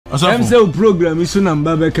I'm say program is na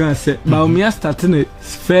mba be kan say ba Omia starting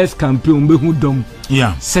first campaign be hu dom.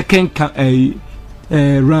 Yeah. Second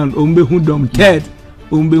round be hu dom, third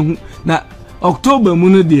be hu na October mu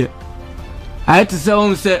no de I to say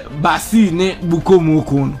on say Basi ne Bukomo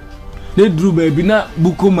ko no. They drew baby na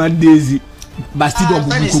Bukoma Daisy. Basti do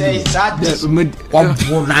Buko.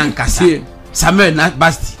 Samuel na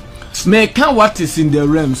Basti. May can what is in the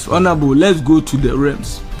realms. Honorable, let's go to the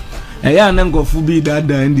realms. Eya na ngofu bi da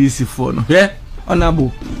NDC for no.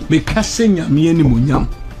 Honorable, me ka senya me ani munyam.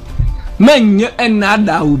 Menye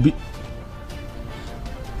enada obi.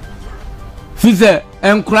 Fize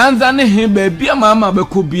enkranza ne he ba bia mama be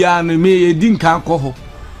ko bia no me yedi nka akọ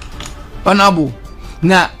Honorable,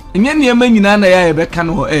 na nye niema nyina na ya ebeka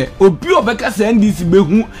no obi obeka se NDC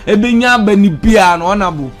behu ebenya abani bia no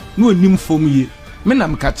Honorable no onim fom ye. Me na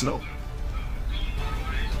mka kire.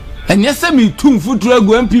 Enye se mi tumfu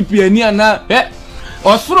trago MPP ani ana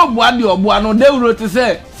osoro boade oboa no de wuro te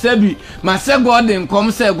se sebi ma se Gordon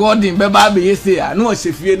kom se Gordon be ba be yese a no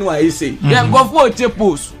ohefie no ayese ye ngofo oche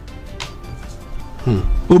post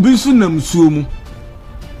obi su nam suo mu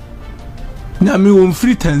na mi won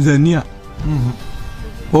free Tanzania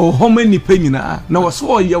oh how many penyina na wo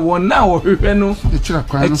so ye won na wo hwehwe no ekira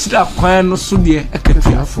kwan no so de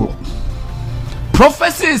ekatiafo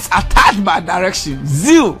prophecy is attached by direction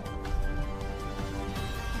zeal.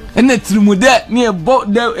 And it's removed near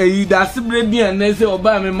boat there a that's bread and they say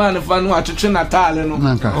oba me man fa no atwetwe natale no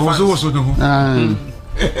also no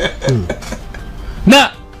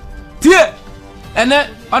na tie ene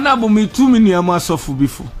honorable me 2 million masofu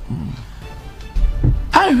before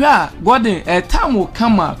I hear Gordon a time will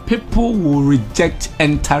come people will reject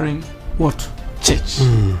entering what church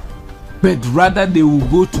but rather they will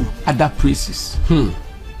go to other places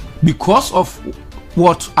because of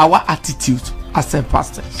what our attitude as a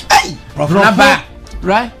pastor. Hey,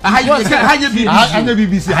 right? How you want to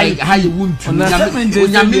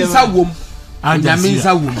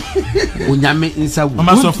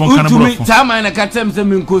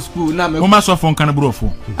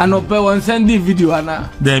video ana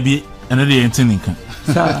there be another entinka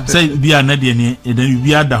say be another ne then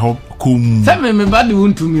we are the hop kum say me body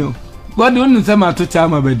want to me God won say ma to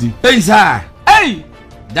chama badi hey sir hey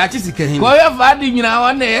that is the go your father nyina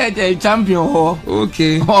won a champion ho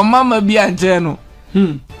okay o mama bi anje no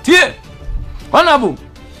tie honorable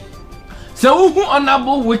say who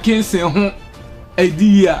honorable Wilkinson ho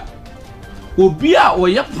idea obi a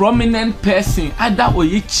oye prominent person either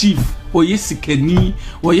oye chief oye sikani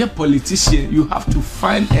oye politician you have to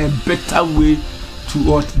find a better way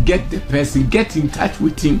to get the person get in touch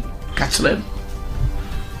with him catch them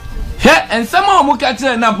hey and some of catch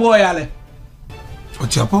them na boy ale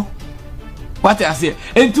otiapo what I say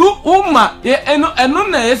entu umma eno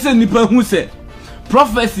na yese nipa hu se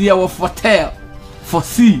prophecy ya wo foretell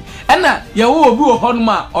foresee ena ya wo obi wo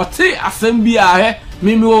honma ote asem bi a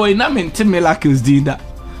mimi wo na mente miracles di da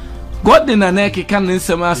God na na keka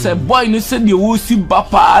nsema say boy no se de wo si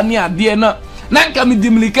bapa ni ade na nka mi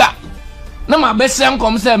dimlika na ma be se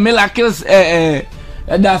nkom say miracles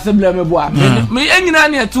da se bla me boa me enyina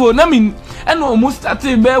na eto na mi ena o mu start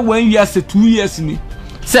be 1 year say 2 years ni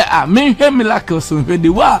say me hwe miracles so hwe de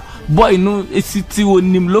wa boy no esiti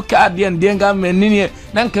onim local de ndenga menini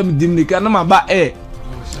na nka mi dimlika na ma ba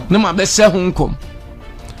na ma be se ho nkom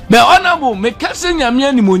be honorable me kase nyame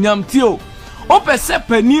animonyam tio o pese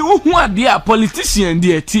pani uhu ade a politician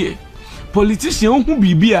de tie politician uhu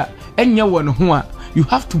bibia enye won ho a you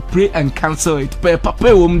have to pray and cancel it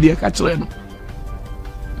papa wom de ka kire no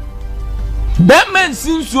Batman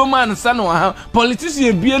since so man sano ha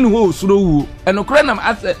politician bia no ho suro wuo enokre nam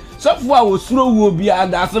ase sofo a wo suro wuo bia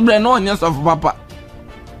da asebre na onye sofo papa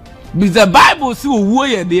be the Bible si wo wuo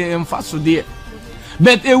ye de emfa so de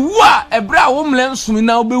but ewu a ebra wo mlen sumi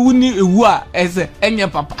na obewu ni ewu a eze enye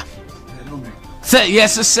papa say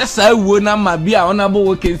yes say ewu na ma bia ona bo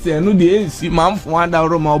wo kense no de ensi manfo ada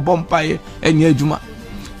ro ma obompa ye enye adwuma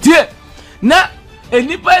tie na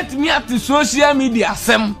enipa etimi ati social media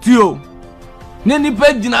asem tio ne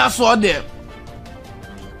nipa dina so de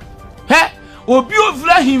obi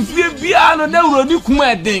ofra himfie bia no dawro ni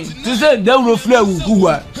kuma eden to say dawro fra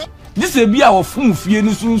wukuwa this e bia wo fom fie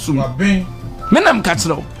ni sunsum menam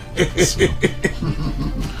kachiro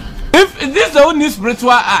if this is the only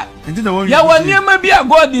spiritual art ya wani ma bia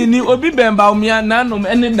God ni obi bemba omia nanom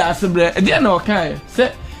ene da asebre e de na okan say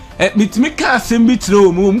mitimi ka asem bi kire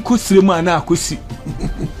o mu kosire mu ana akosi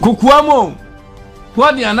kokuwa mo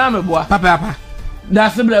God ya na meboa papa da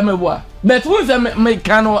asebre meboa but who say me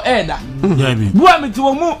kan o eda bua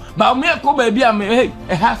mitiwo mu ba me ko ba bia me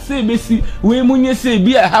ha say besi we munye say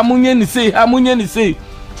bia ha munye ni say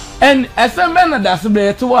and assemble na das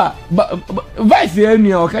be to wa vice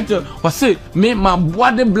enu o ka che o say me ma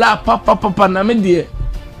boade bla papa na me de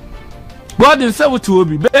God in say what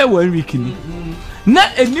obi be 1 week ni na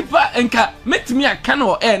enipa enka metimi aka na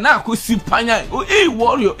o na akosi panya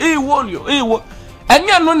warrior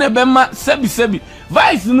enya no ne be ma sebi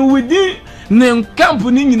vice no within ne camp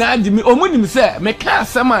ni nyina agimi omunim say me ka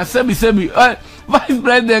asema sebi vice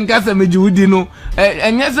president ka say meji wudi no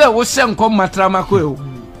enya say wo hye nkom matrama ko e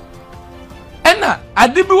ena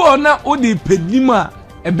adibi wo na o de pedima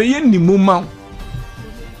ebeye nimu ma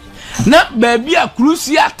na baby a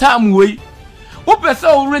crucial time we o pese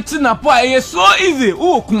o reti na po aye so easy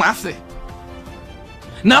o kumase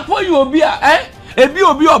na po you obi a ebi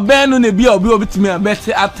obi oben no na bi obi timi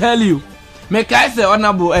abete I tell you me kai say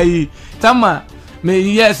honorable tama me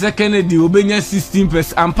yes Kennedy obenya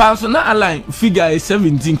 16% and pounds na align figure is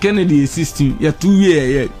 17 Kennedy is 16 ya 2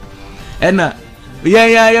 year ena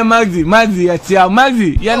yeah Maxi ya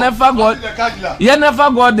Maxi you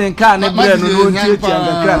never God den car na bre no no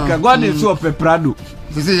crack God is so peprado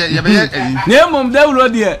ne mom da wuro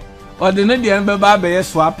de o de ne de be ba be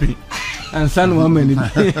yes swapping and san one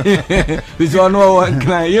minute we so no one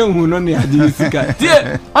can you hu no ne adi sika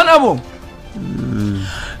tie honorable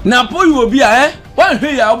na po you obi a one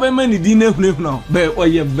hwe ya obe mani di na hunu be o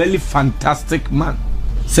ye very fantastic man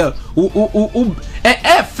so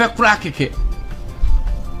fe crack keke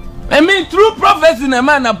I mean true prophecy na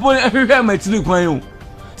man na po hwe ma tiri kwan yo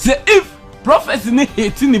say if prophecy ni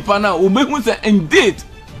hate ni pa na obehu say indeed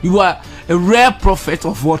you are a rare prophet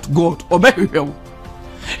of what God obehwe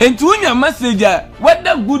and to your message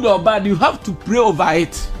whether good or bad you have to pray over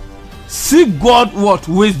it seek God what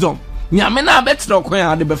wisdom nyame na betre kwan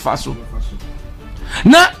ade be fa so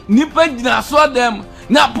na nipa gina so dem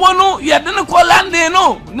na po no ye de ne kolande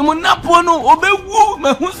no mo na po no obewu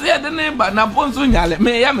mehu se ye de ne ba na po so nyale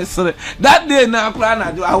me ya mesere that day na akra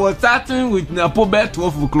na I was starting with na po be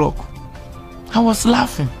 12 o'clock I was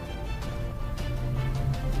laughing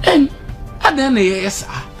and then yes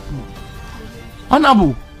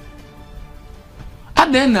honorable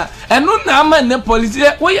adena enu na ma ne police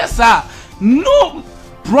we yes no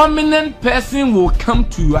prominent person will come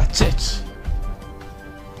to your church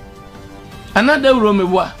another room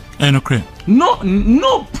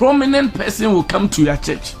no prominent person will come to your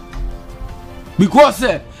church because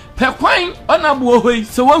per kwine honorable hoy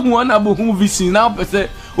so when honorable who vision now person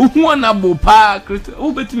who honorable pa create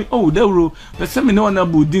betimi dewro person me no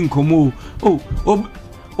honorable din komo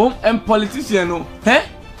and politician no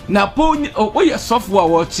na po your software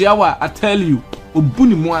wa I tell you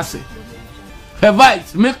obuni mu ase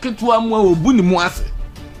advice make it one more obuni mu ase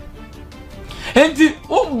enti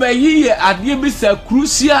obeyi ye ade bi sa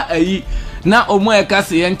crucial ayi na omo e ka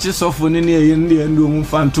se yenche sofo ne ne ndo mu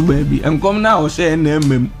fanto ba bi enkom na o hye na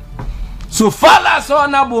emem so far as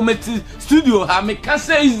honorable meti studio ha me ka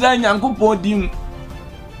say is that nyankopon dim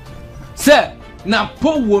say na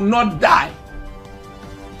po will not die.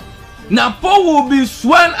 Now Paul will be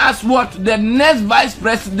sworn as what the next vice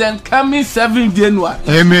president coming 7 January.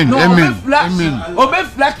 Amen. No, Amen. Amen. Obe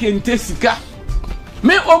flak in Tessica.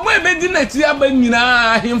 Me omo be di na ti aba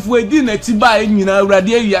nyina hemfo edi na ti ba nyina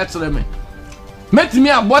urade ayi akyere me. Metimi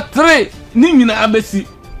abo 3 ni nyina abesi.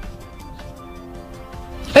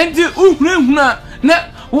 Enti uhurehuna na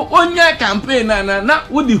onya campaign na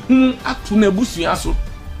wo di hu atu na busua so.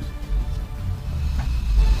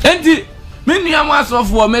 Enti many amas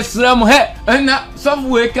of war mesram he na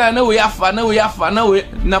software can na we afa na we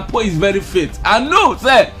na po is very fit. I know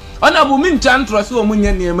say honorable min chantress o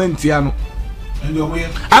munye niema ntia no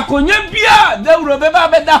akonya bia dawro be ba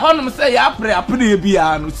be da honom say ya apre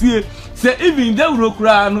bia no sie say even dawro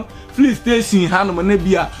kura no free station hanom na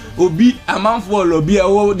bia obi amanfo obi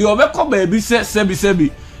a de obekọ ba bi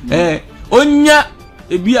sebi onya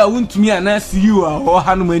ebia wontumi ana CEO a ho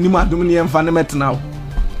hanom anim adom ne yemfa ne metena.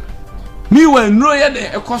 Me when no ya de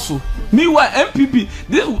ekoso me wa MPP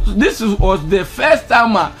this was the first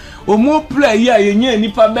time omo play here yenye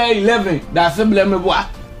nipa be 11 that assembly me boa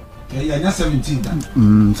yeah 17 that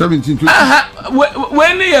 17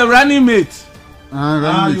 when you running mate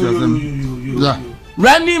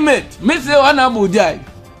running mate me say one abujai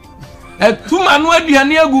tuma no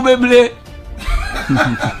aduane agu bebre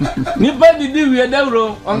nipa didi we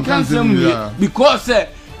dawro on cancel because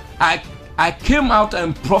I came out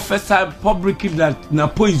and prophesied publicly that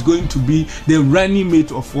Napo is going to be the running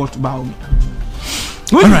mate of Fort Baumi.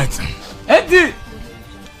 All right. Edi,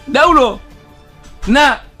 Daulo,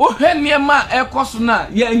 na oheniema ekoso na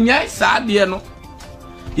ye nyai saade no.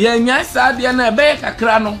 Ye nyai saade na ebe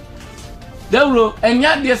kakra no. Daulo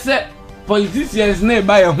enya de se politicians na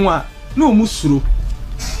ba ye ho a na omusuro.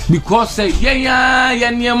 because say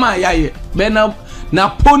ya niema yaye be na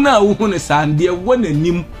pona wo ne sande won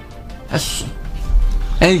anim eso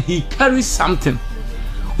and he carries something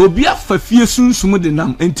obi afafie sunsum de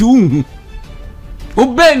nam enti wo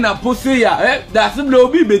obe na pose ya that's the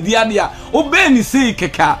obi be dia dia obe ni sei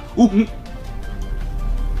keka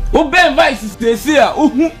obe vice stay ya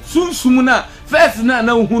sunsum na first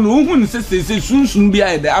na uhunu se sunsum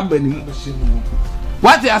bia de abani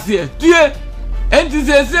what you say tie enti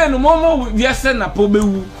se no momo yese na po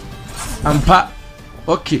bewu ampa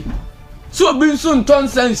okay so obi nso nton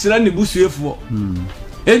sense ne busuefo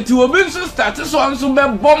enti obi nso start so anso be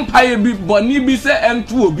bompaye bi boni bi se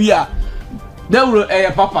entu obi a dawro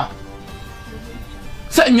papa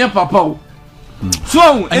se nye papa o so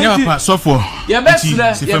enti papa so for ye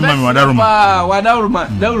besre wadaruma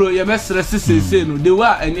dawro ye besre sese no de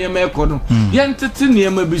wa enema ekono ye ntete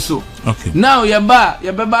niema bi so okay now ye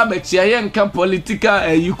beba be chia ye nka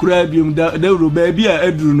political yukura biom dawro ba bi a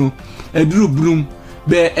aduru brum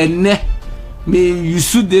be enne me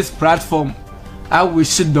use this platform. I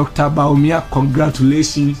wish Dr. Baumia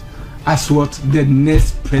congratulations as what the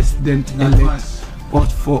next president elect for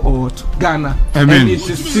Ghana. Amen. And it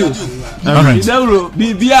is still. Alright.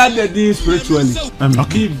 Be other things spiritually.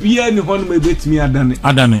 Okay. Be any one may bet me Adane.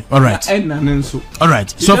 Alright. And so.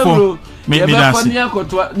 Alright. So for me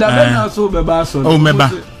that's oh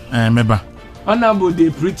meba. Honorable they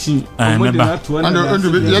preaching.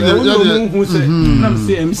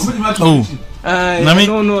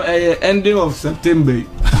 Ending of September.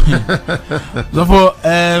 So for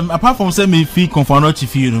apart from say me feel comfort to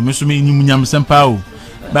feel me so me nyam sempa o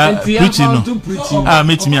but preaching no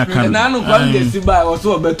meet me account na no kwam dey see by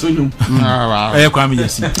also obetonum kwam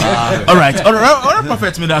yes all right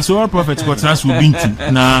prophet me that so all prophet for trans will be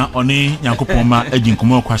na oni yankopon ma agin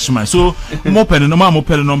kwashima so mo pen no ma mo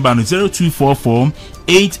pen number no 0244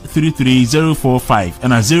 833045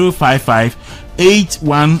 and 055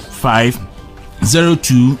 815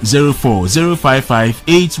 0204 055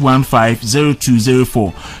 815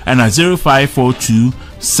 0204 and 0542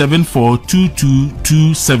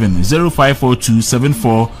 742227 0542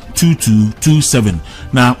 742227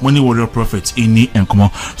 now money warrior prophet in the enkomo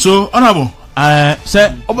so honorable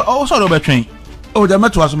say also over train oh the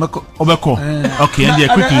metro was obeko okay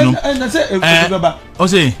and quickly no o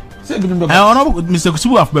say honorable Mr.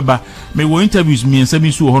 Kusibu afbeba me wo interviews me and say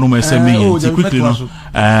me so hono me say me quickly no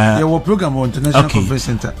there were program on International Conference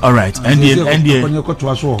Center all right and the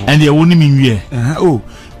woni me nwie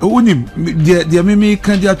woni the me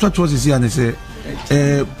can dia church was here and say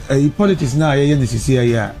politics na ye ne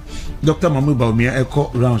sisi ya Dr. Mahama Baumia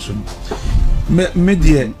eko round so me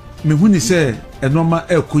de me huni say enoma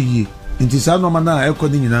ekoyie nti sa noma na eko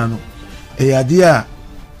ni nyina no ade a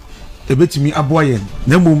ebetimi aboyen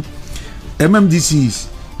na mum MMDCs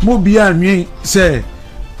mo bia anwen say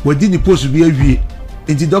wadi ni post bi awie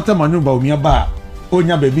nti Dr. Mahama Baumia ba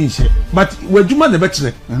onya baby nche but wadwuma na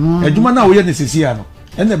betre adwuma na wo ye nesisia no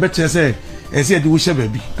e na betre say ese de wo hye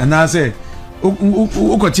baby ana say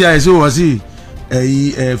ukotia ese wo si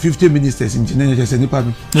 50 ministers in Nigeria say nipa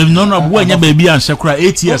no wo anya baby anhye kura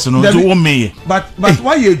 8 years no to wo meye but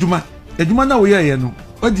why ye adwuma na wo ye no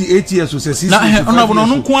odi 8 years so say 6 na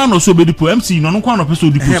no nko ano so be dipo MC no nko ano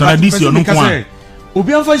peso dipo so na DC no nko an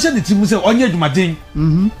obi anfa hye ne timu say onye adwuma den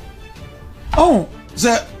oh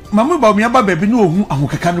say Mahama Baumia ba baby no ohu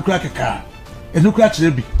ahokeka no kura keka eno kura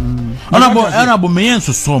kire bi honorable me yen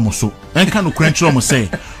so mo so enka no kura kire mo say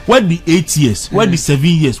what the 8 years what the 7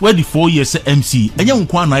 years what the 4 years MC enye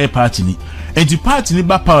nko an na party ni enti party ni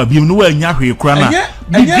ba power bi no wa nya hwe kura na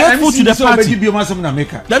be grateful to the party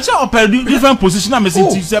that's how different position am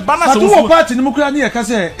say say balance so party ni mo kura ni e ka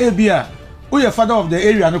say e bia o ye father of the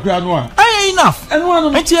area no kura no a enough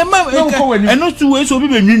enti eno tu we so bi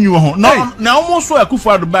benwinwu ho na almost so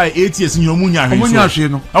akufo Dubai 8 years nyo munya hwe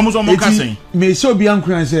no almost almost ka say me so bi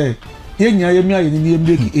ankran say ye nya ye mi aye ni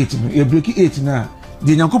break 8 no ye break 8 na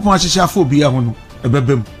de nyankopon ahihia fo bi ho no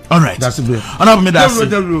ebebem all right that's it honorable me that's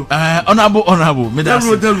honorable me that's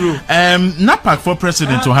NAPAC for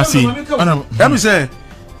president to hasi honorable let me say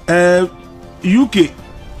UK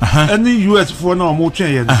any US for no mo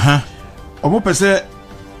twen ye omo pese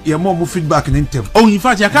ye mo feedback in them. Oh, in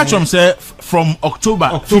fact, you catch them say from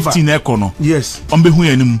October 15 ekono. Yes. On be hu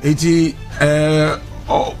anim. Eti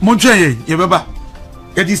mo twen ye beba.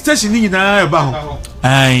 Ye di station ni nyina eba ho.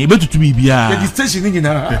 Ai, betutu bibia. Ye di station ni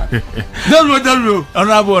nyina. Dalo.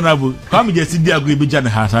 Honorable. Come just see the agri be jan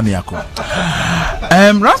ha sa na yakọ.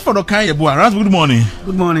 Ransford Okaya boy, Ransford, good morning.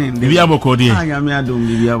 Good morning. Bibi aboko de. Nyame adom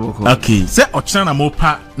bibi aboko. Okay, say ochina na mo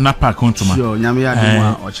pa na park kontuma. Sure, nyame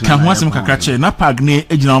adom ochina. Kan ho asem kakra che na park ne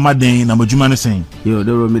ejina o maden na madwuma ne sen. Yo,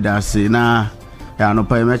 do me da say na ya no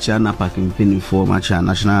pa mecha na park mpini for macha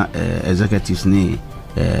national executives ni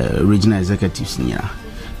regional executives ni ya.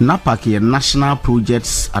 Na park ye National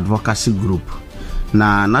Projects Advocacy Group.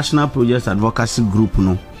 Na National Projects Advocacy Group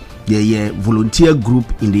no ye volunteer group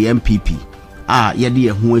in the MPP. Yede ye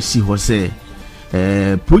ho asi ho se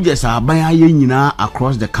projects aban aye nyina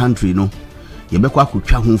across the country no ye bekwa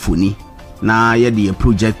akotwa ho mfoni na yede ye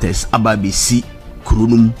projectors ababesi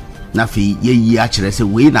kurunum na fe ye yi a kire se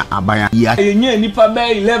we na aban ya enya nipa be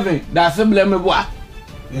 11 da assembly me boa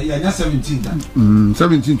ya 17 da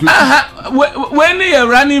 17 when you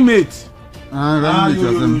running mate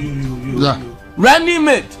running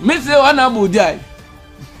mate me say one abujai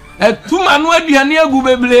tuma no aduane agu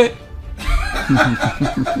beble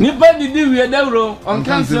nipa didi we dawro on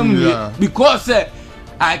cancel because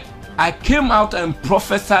I came out and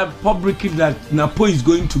prophesied publicly that Napo is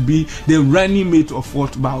going to be the running mate of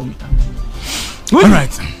Fort Baumi. All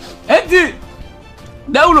right. Edi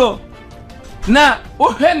dawro na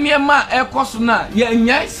ohwe niema ekoso na ye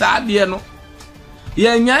nyai saade no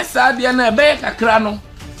ye nyai saade na ebe kakra no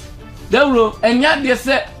dawro enya de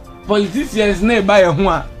se politicians na eba ye ho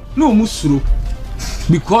a na omusuro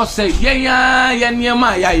because ya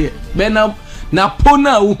niema yaye be na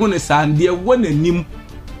pona wo ne sande won anim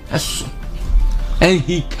eso and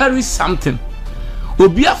he carries something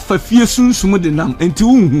obi afafie sunsum de nam enti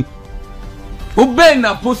unhu obe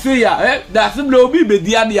na pose ya da se ble obi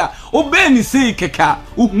bedi ade a obe ni sei keka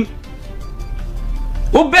uhu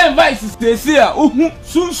obe vice stay a uhu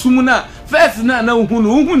sunsum na first na uhu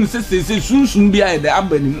no uhu ni se sunsum bia de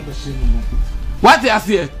abani mu what you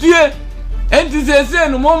say tie enti se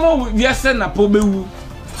no momo yese na po bewu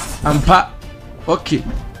ampa okay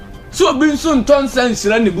so obi nso nton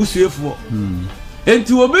sense ne busuefo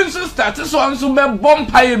enti obi nso start so nso be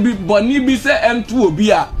bompaye bi boni bi se entu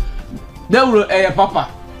obi a dawro papa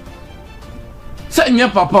se nya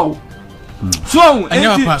papa o so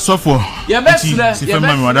enti papa so for ye besre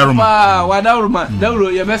wadaruma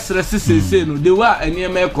dawro ye besre sesese no de wa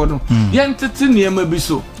eniema ekono ye ntete niema bi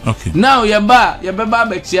so okay now ye beba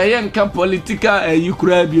be chia ye nka political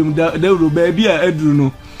yukura biom dawro ba bi a aduru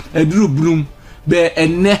no aduru brum be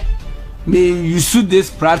enne may you use this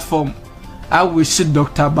platform. I wish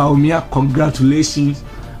Dr. Baumia congratulations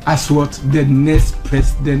as what the next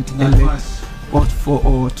president elect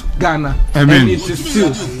for Ghana. Amen. And it is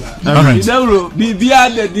still. All right. Be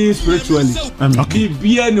the spiritually. Okay.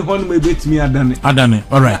 Be any one may bet me Adane.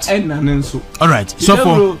 All right. And so. All right. So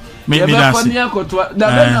for maybe that's oh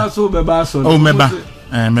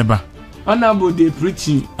meba. Honorable they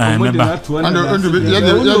preaching. Oh.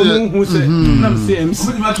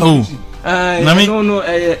 I don't know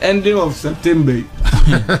ending of September.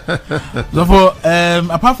 So for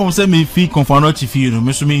apart from say me feel comfort feel no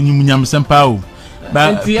me so me nyam sempa o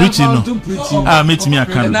but preaching no meet me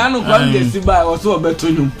account na no kwam dey see by also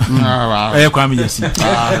obetonyum kwam yes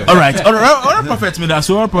all right all prophet me that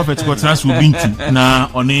so all prophet go trans will be into na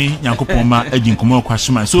oni yankopon ma agin komo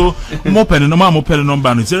kwashima so mo pen no ma mo pen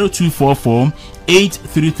number no 0244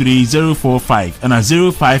 833045 and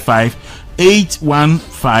 055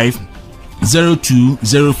 815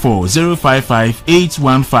 0204 055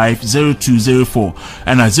 815 0204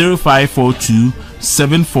 and 0542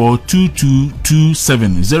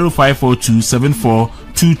 742227 0542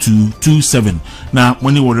 742227 now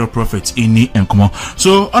money warrior prophet in the enkomo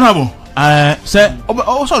so honorable say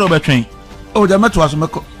also over train oh the metro was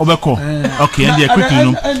meko okay and they quickly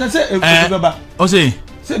no say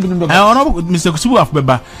honorable Mr. Kusibu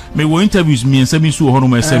afbeba me wo interviews me and say me so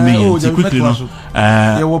honorable say me quickly no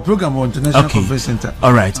there were program on international conference center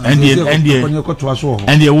all right and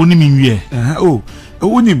the woni me wie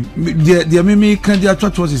woni the me can the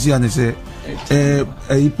church was here and say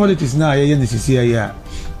politics na ye nesisi ya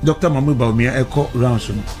Dr. Mahama Baumia eko round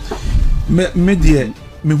so me de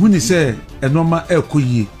me hu ni say enoma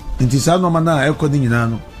ekoyi nti sa noma na eko ni nyina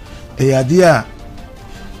no ade a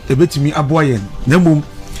ebetimi aboyen na mum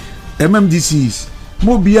MMDCs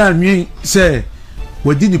mo bia anwen say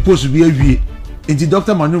wadi ni post bi awie nti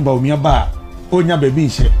Dr. Mahama Baumia ba onya ba bi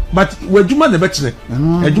nche but wadwuma na be kire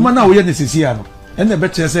adwuma na wo ye nesisi ya no ene be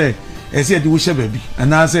kire say ese de wo hye ba bi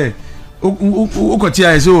ana say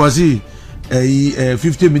ukotia ese wo si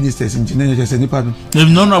 50 ministers in China say nipa no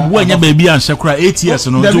bo anya ba bi anhye kra 8 years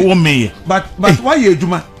no do wo meye but why ye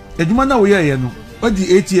adwuma na wo ye no what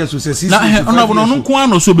the 8 years so say 6 na no nko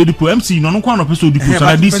ano so be dipo MC no nko ano peso dipo so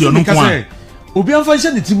na this no nko an obi anfa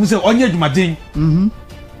hye ne timu se onye adwumaden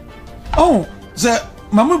oh se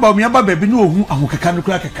mamu ba mi aba baabi no ohu ahokeka no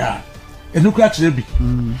kura keka enu kura kire bi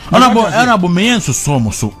honorable meyen so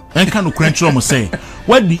so enka no kura kire mo say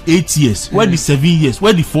what the 8 years what the 7 years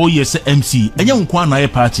what the 4 years MC enye nko na ye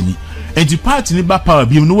party ni enti party ni ba power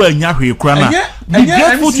bi no wa nya hwe kura na be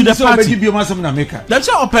grateful to the party bi o masem na maker let's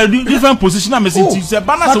say oper different position am say say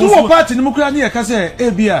balance so party ni mu kura ni e ka say e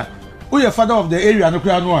bia who your father of the area no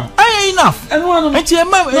kura no a enough enti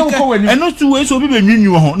eno tu we so bi be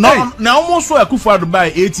nwunwu ho na almost so akufo Dubai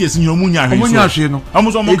 8 years nyo munya hwe no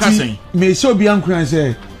almost o mo ka sen me so bi ankran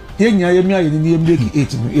say ye nya ye mi aye ni ye break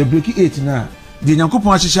 8 no ye break 8 na de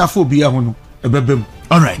nyankopon ahihia fo bi ho no ebebem.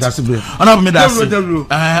 All right. That's it. Honorable Medasi.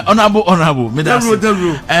 Honorable Medasi.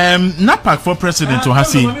 NAPAC for president to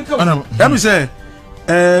Hasi. Let me say,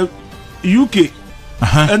 UK,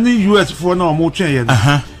 any US for no more change.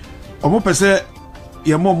 Omo pese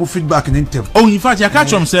ye more feedback in them. Oh, in fact, I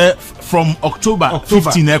catch them say from October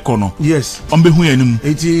 15 ekono. Yes. On behu enum.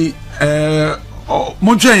 Eti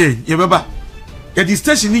mo change ye beba. Ye di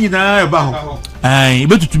station ni na eba ho. Ai,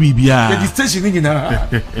 betutu bibia. Ye di station ni na.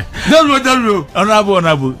 No.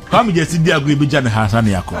 Honorable. Come just dey agree be jan hasa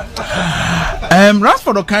na yakọ.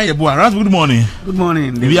 Ransford Okan ye boa. Ransford, good morning. Good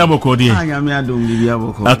morning. Bibia boko dey. Nyame adom bibia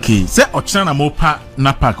boko. Okay, say ochina na mo pa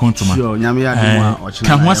NAPAC kontuma. Sure, nyame adom ochina.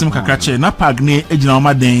 Kan ho asem kakra che NAPAC ne ejina o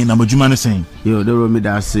maden na madwuma ne sen. Yo, dey me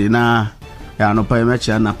da say na ya no pa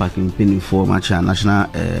mecha NAPAC mpini for macha national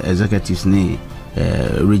executives ne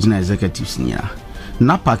regional executives ni ya.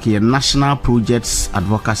 NAPAC ye National Projects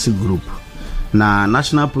Advocacy Group. Na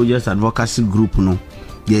National Projects Advocacy Group no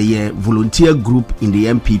ye volunteer group in the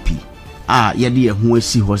MPP. Ye de ho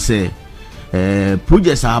asi ho se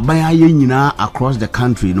projects aban aye nyina across the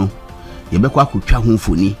country no ye bekwa akotwa ho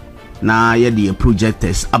mfoni na ye de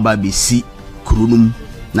projectors aba besi kurunum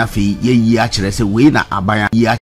na fe ye yi a kire se we na aban